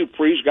right, Bud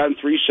Dupree's gotten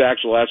 3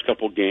 sacks the last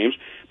couple of games.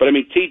 But,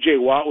 T.J.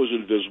 Watt was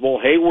invisible.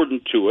 Hayward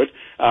and Tuitt.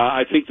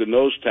 I think the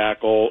nose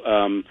tackle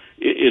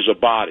is a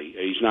body.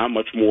 He's not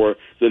much more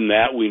than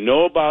that. We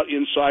know about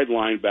inside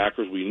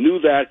linebackers. We knew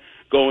that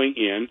going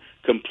in.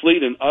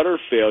 Complete and utter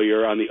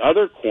failure on the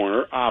other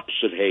corner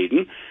opposite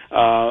Hayden.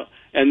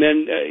 And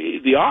then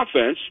the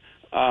offense,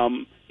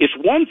 it's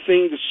one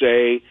thing to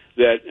say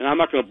that, and I'm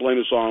not going to blame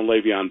this all on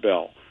Le'Veon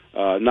Bell,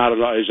 not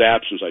on his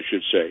absence, I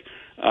should say.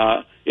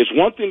 It's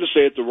one thing to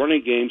say that the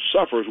running game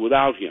suffers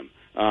without him.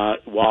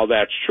 While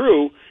that's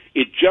true,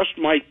 it just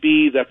might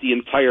be that the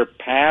entire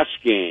pass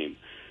game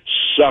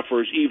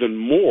suffers even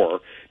more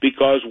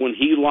because when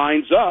he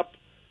lines up,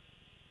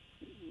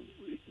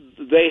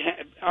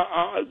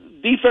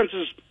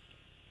 defenses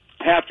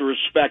have to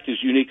respect his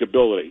unique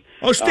ability.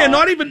 Oh, Stan,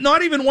 not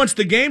even once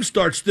the game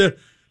starts. The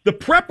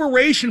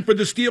preparation for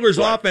the Steelers'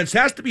 offense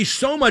has to be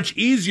so much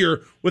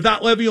easier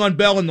without Le'Veon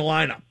Bell in the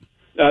lineup.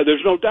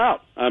 There's no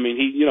doubt.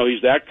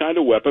 He's that kind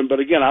of weapon. But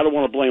again, I don't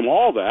want to blame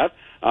all that.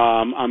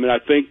 I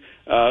think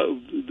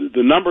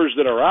the numbers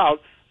that are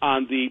out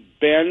on the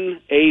Ben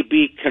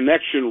AB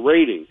connection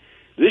rating.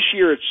 This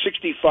year it's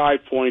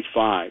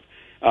 65.5.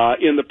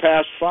 In the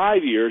past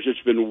 5 years,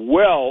 it's been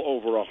well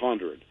over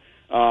 100.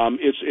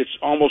 It's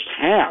almost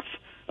half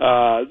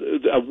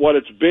of what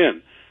it's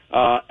been.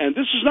 And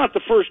this is not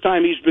the first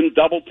time he's been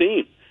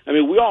double-teamed. I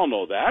mean, we all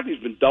know that. He's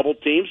been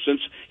double-teamed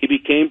since he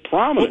became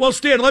prominent. Well,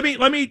 Stan, let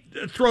me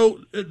throw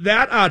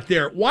that out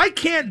there. Why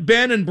can't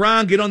Ben and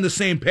Brown get on the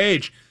same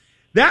page?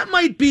 That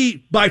might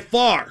be, by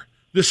far,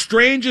 the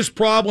strangest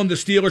problem the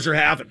Steelers are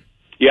having.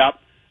 Yeah.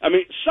 I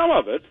mean, some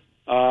of it,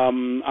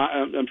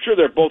 I'm sure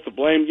they're both to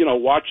blame,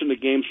 watching the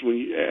games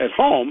at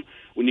home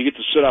when you get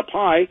to sit up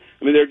high.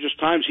 I mean, there are just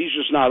times he's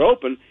just not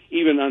open,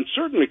 even on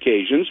certain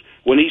occasions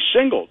when he's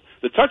singled.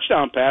 The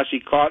touchdown pass he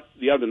caught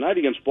the other night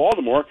against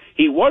Baltimore,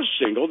 he was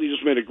singled. He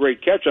just made a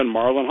great catch on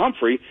Marlon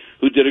Humphrey,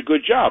 who did a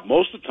good job.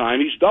 Most of the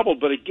time he's doubled,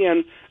 but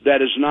again,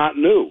 that is not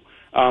new.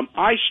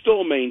 I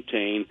still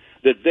maintain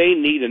that they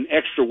need an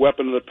extra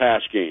weapon in the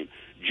pass game.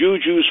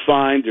 Juju's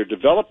fine. They're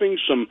developing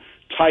some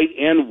tight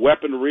end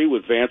weaponry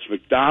with Vance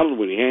McDonald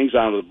when he hangs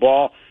onto the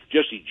ball.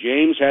 Jesse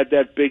James had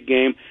that big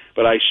game,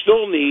 but I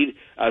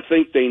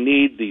think they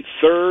need the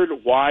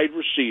third wide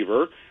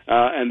receiver,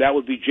 and that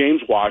would be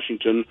James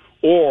Washington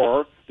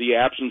or the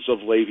absence of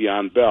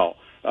Le'Veon Bell.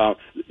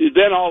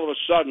 Then all of a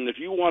sudden, if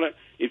you want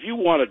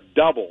to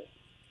double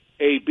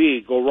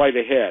AB, go right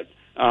ahead.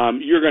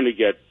 You're going to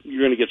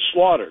get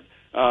slaughtered.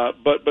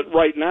 But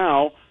right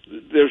now,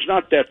 there's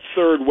not that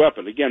third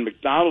weapon. Again,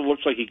 McDonald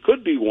looks like he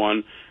could be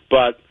one,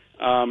 but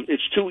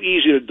it's too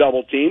easy to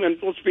double team. And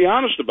let's be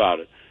honest about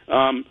it.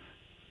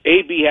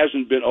 AB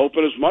hasn't been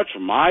open as much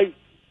from my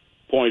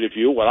point of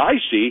view, what I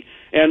see.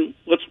 And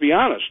let's be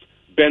honest,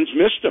 Ben's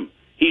missed him.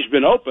 He's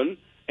been open,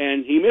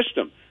 and he missed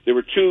him. There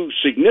were two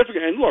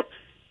significant, and look,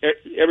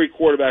 every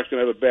quarterback's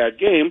going to have a bad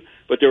game,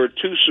 but there were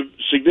two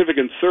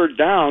significant third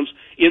downs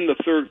in the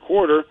third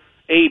quarter.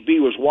 AB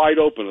was wide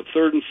open, a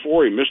 3rd and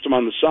 4. He missed him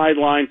on the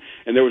sideline,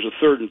 and there was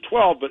a 3rd and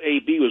 12, but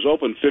AB was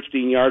open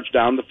 15 yards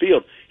down the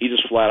field. He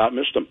just flat out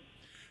missed him.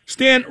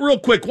 Stan, real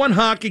quick, one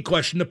hockey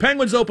question. The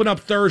Penguins open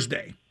up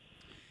Thursday,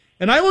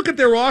 and I look at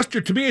their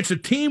roster. To me, it's a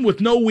team with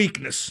no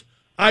weakness.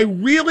 I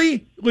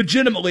really,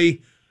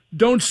 legitimately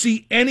don't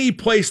see any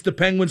place the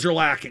Penguins are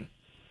lacking.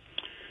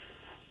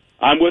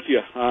 I'm with you.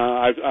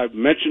 I've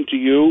mentioned to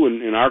you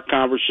in our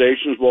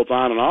conversations, both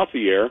on and off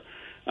the air,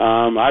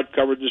 I've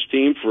covered this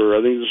team for,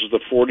 I think this is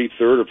the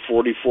 43rd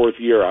or 44th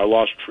year. I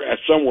lost track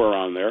somewhere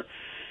on there.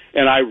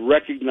 And I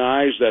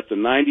recognize that the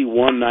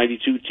 91,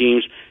 92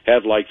 teams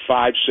had like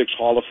 5, 6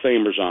 Hall of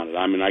Famers on it.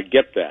 I mean, I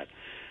get that.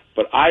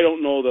 But I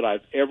don't know that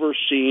I've ever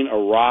seen a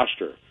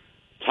roster,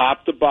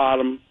 top to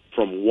bottom,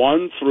 from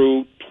 1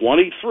 through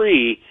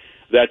 23,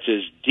 that's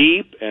as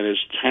deep and as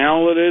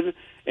talented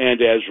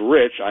and as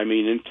rich, I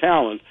mean in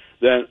talent,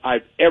 than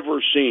I've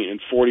ever seen in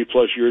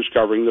 40-plus years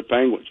covering the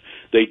Penguins.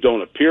 They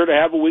don't appear to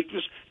have a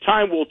weakness.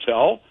 Time will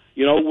tell.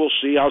 We'll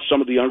see how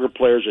some of the younger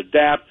players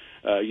adapt.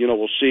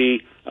 We'll see,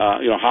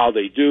 how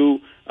they do.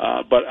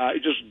 But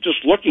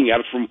just looking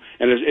at it and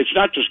it's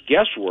not just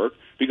guesswork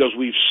because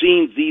we've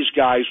seen these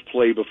guys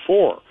play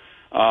before.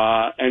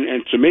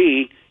 And to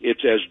me,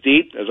 it's as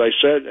deep, as I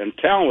said, and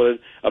talented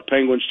a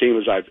Penguins team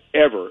as I've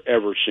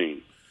ever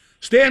seen.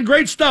 Stan,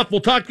 great stuff. We'll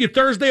talk to you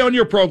Thursday on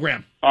your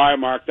program. All right,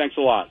 Mark. Thanks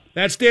a lot.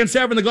 That's Stan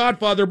Savran, the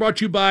Godfather, brought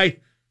to you by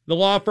the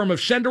law firm of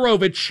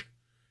Shenderovich,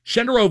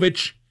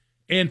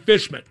 and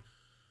Fishman.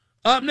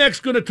 Up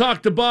next, going to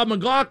talk to Bob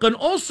McLaughlin.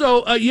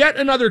 Also, yet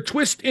another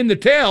twist in the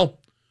tale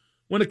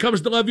when it comes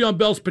to Le'Veon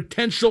Bell's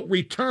potential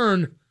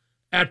return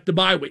at the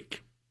bye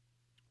week.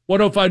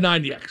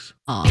 105.9 The X.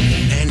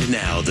 And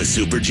now the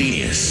super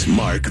genius,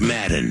 Mark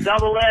Madden.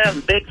 Double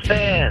M, big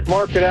fan.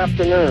 Mark, good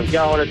afternoon.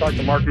 Yeah, I want to talk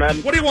to Mark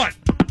Madden. What do you want?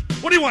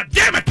 What do you want?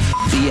 Damn it!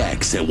 The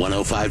X at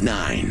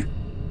 105.9.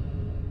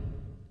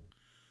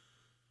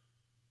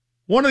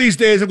 One of these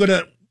days, I'm going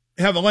to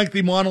have a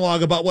lengthy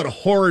monologue about what a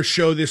horror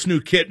show this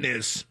new kitten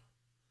is.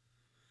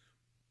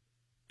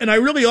 And I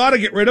really ought to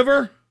get rid of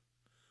her,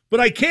 but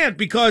I can't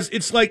because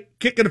it's like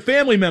kicking a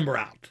family member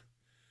out.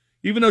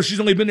 Even though she's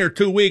only been there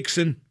 2 weeks,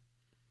 and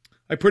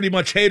I pretty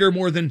much hate her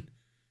more than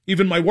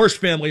even my worst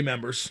family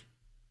members.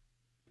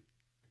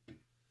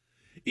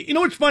 You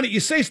know what's funny?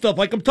 You say stuff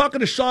like, I'm talking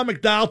to Sean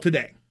McDowell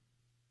today.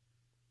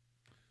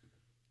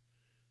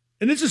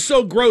 And this is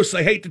so gross,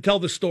 I hate to tell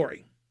the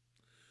story.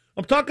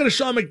 I'm talking to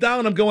Sean McDowell,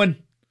 and I'm going,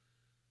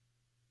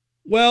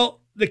 well,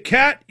 the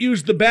cat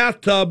used the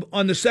bathtub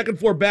on the second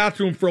floor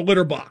bathroom for a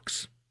litter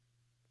box.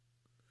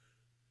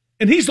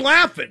 And he's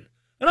laughing.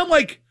 And I'm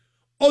like,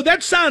 oh,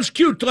 that sounds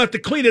cute till I have to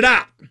clean it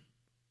out.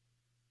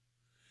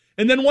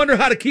 And then wonder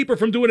how to keep her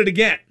from doing it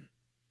again.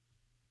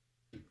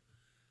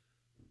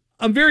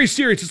 I'm very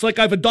serious. It's like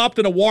I've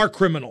adopted a war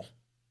criminal.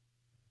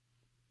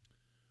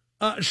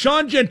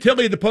 Sean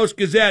Gentili of the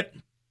Post-Gazette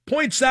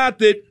points out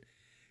that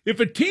if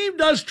a team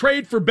does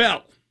trade for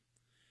Bell,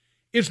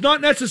 it's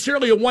not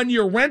necessarily a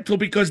one-year rental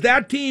because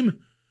that team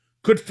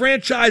could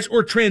franchise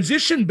or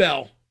transition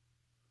Bell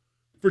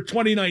for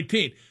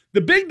 2019.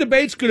 The big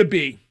debate's going to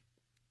be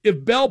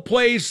if Bell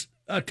plays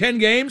 10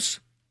 games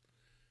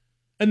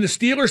and the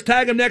Steelers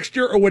tag him next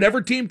year or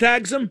whatever team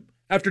tags him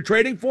after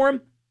trading for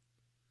him,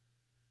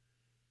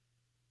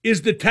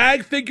 is the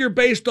tag figure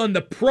based on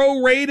the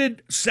prorated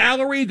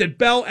salary that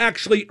Bell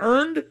actually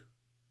earned?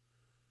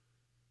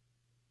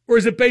 Or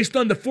is it based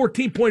on the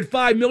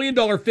 $14.5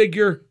 million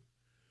figure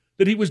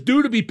that he was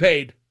due to be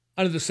paid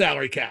under the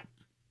salary cap?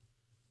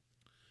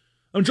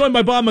 I'm joined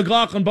by Bob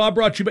McLaughlin. Bob,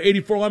 brought to you by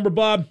 84 Lumber.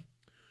 Bob,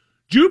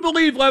 do you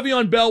believe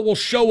Le'Veon Bell will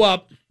show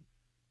up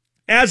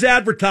as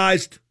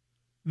advertised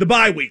the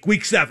bye week,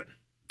 week 7?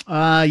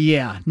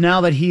 Yeah.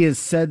 Now that he has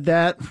said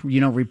that,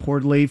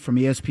 reportedly from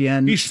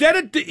ESPN. He said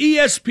it to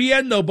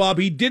ESPN, though, Bob.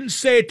 He didn't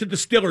say it to the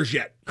Steelers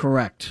yet.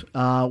 Correct,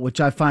 which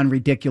I find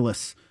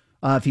ridiculous.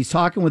 If he's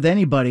talking with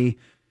anybody,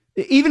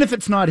 even if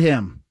it's not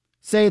him,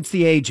 say it's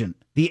the agent.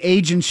 The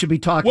agent should be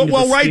talking to the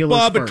Steelers right,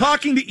 Bob, first. but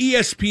talking to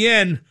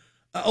ESPN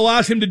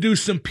allows him to do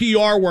some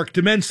PR work,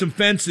 to mend some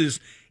fences,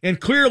 and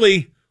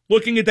clearly,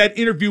 looking at that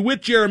interview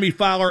with Jeremy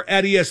Fowler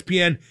at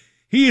ESPN,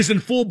 he is in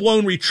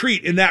full-blown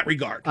retreat in that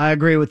regard. I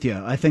agree with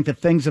you. I think that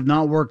things have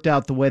not worked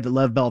out the way that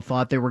Lev Bell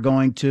thought they were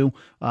going to.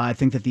 I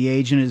think that the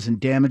agent is in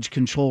damage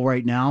control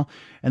right now.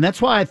 And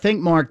that's why I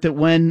think, Mark, that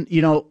when,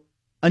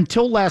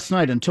 until last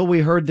night, until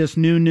we heard this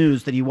new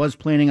news that he was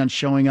planning on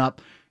showing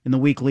up in the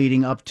week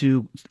leading up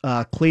to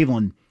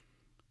Cleveland,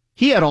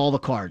 he had all the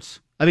cards.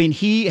 I mean,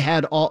 he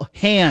had all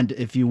hand,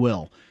 if you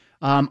will.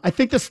 I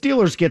think the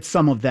Steelers get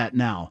some of that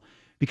now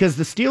because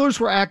the Steelers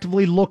were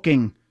actively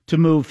looking to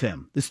move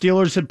him. The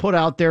Steelers had put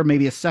out there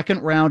maybe a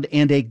second round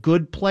and a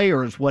good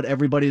player is what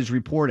everybody is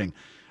reporting.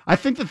 I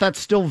think that that's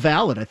still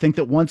valid. I think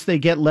that once they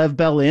get Lev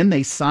Bell in,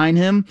 they sign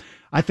him.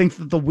 I think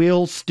that the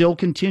wheels still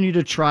continue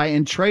to try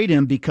and trade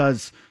him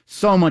because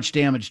so much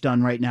damage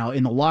done right now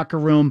in the locker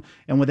room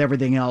and with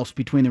everything else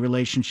between the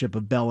relationship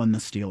of Bell and the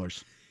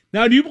Steelers.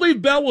 Now, do you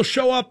believe Bell will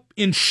show up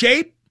in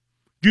shape?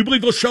 Do you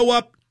believe he'll show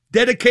up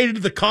dedicated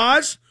to the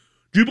cause?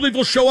 Do you believe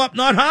he'll show up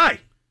not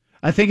high?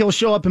 I think he'll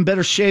show up in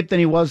better shape than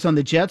he was on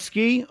the jet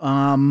ski.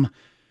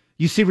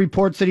 You see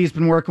reports that he's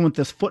been working with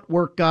this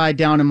footwork guy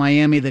down in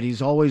Miami that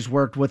he's always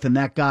worked with, and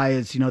that guy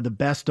is, the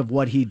best of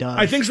what he does.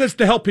 I think that's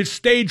to help his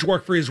stage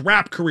work for his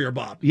rap career,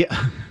 Bob.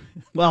 Yeah.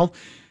 Well,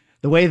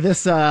 the way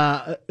this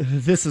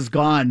has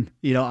gone,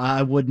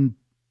 I wouldn't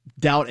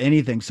doubt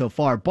anything so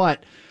far.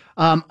 But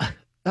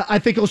I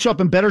think he'll show up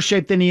in better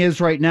shape than he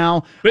is right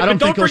now. But I don't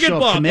think forget, he'll show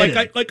up Bob,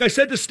 committed. like I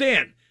said to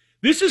Stan,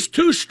 this is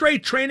 2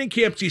 straight training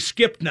camps he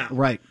skipped now.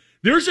 Right.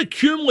 There's a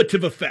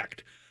cumulative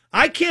effect.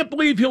 I can't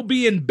believe he'll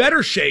be in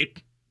better shape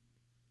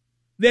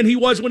than he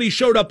was when he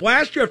showed up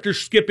last year after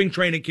skipping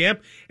training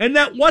camp, and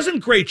that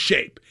wasn't great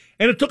shape.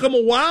 And it took him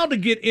a while to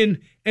get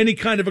in any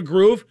kind of a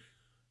groove.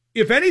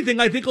 If anything,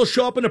 I think he'll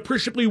show up in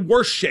appreciably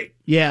worse shape.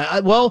 Yeah,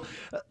 well,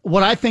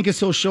 what I think is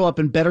he'll show up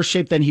in better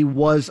shape than he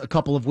was a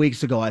couple of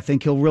weeks ago. I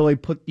think he'll really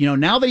put,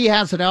 now that he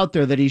has it out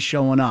there that he's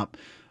showing up,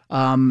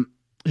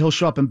 he'll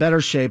show up in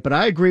better shape. But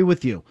I agree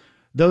with you.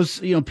 Those,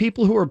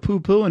 people who are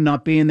poo-pooing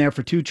not being there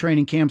for 2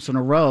 training camps in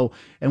a row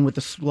and with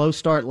the slow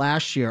start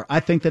last year,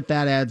 I think that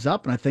adds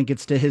up, and I think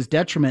it's to his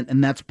detriment,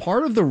 and that's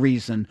part of the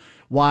reason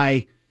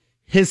why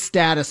his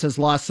status has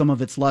lost some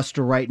of its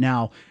luster right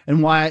now,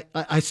 and why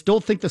I still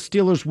think the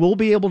Steelers will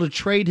be able to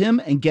trade him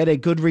and get a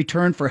good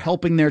return for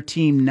helping their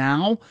team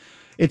now.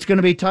 It's going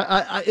to be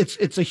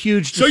it's a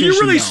huge decision. So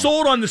you're really though.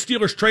 sold on the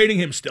Steelers trading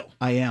him still?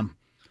 I am.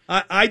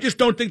 I just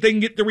don't think they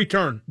can get the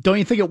return. Don't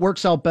you think it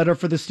works out better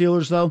for the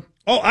Steelers, though?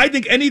 Oh, I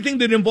think anything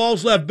that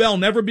involves Lev Bell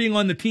never being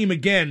on the team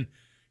again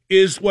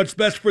is what's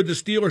best for the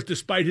Steelers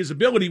despite his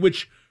ability,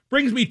 which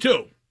brings me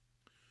to,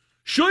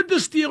 should the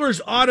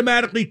Steelers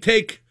automatically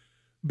take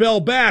Bell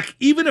back,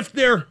 even if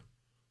they're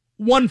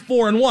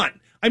 1-4-1?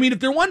 I mean, if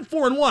they're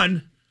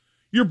 1-4-1,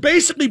 you're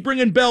basically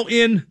bringing Bell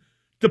in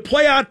to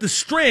play out the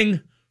string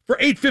for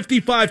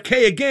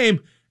 $855K a game,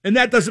 and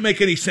that doesn't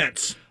make any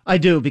sense. I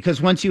do,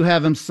 because once you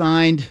have him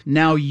signed,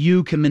 now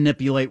you can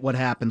manipulate what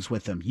happens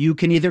with him. You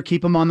can either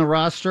keep him on the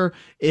roster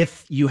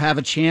if you have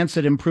a chance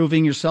at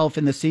improving yourself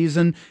in the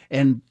season,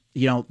 and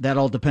that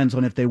all depends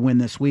on if they win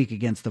this week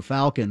against the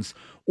Falcons,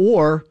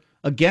 or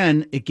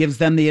again, it gives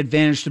them the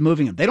advantage to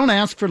moving him. They don't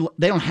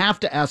have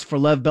to ask for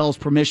Lev Bell's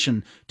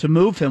permission to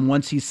move him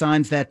once he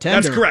signs that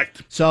tender. That's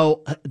correct.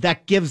 So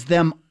that gives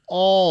them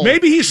all.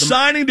 Maybe he's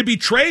signing to be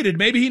traded.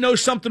 Maybe he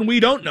knows something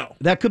we don't know.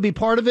 That could be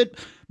part of it.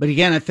 But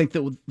again, I think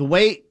that the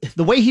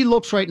way he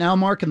looks right now,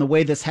 Mark, and the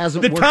way this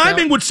hasn't worked out. The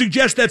timing would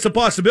suggest that's a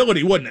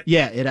possibility, wouldn't it?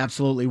 Yeah, it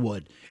absolutely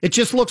would. It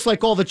just looks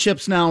like all the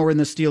chips now are in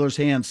the Steelers'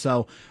 hands.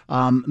 So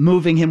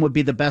moving him would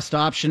be the best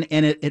option.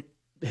 And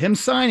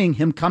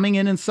him coming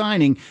in and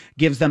signing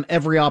gives them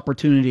every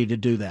opportunity to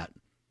do that.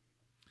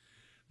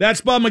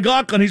 That's Bob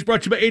McLaughlin. He's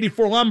brought to you by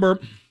 84 Lumber.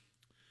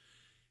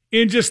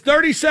 In just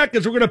 30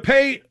 seconds, we're going to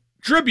pay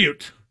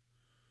tribute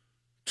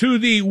to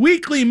the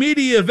weekly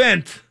media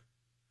event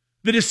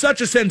that is such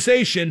a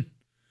sensation,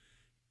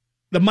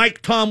 the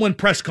Mike Tomlin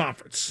press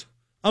conference.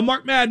 I'm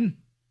Mark Madden,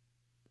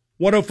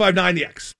 105.9 The X.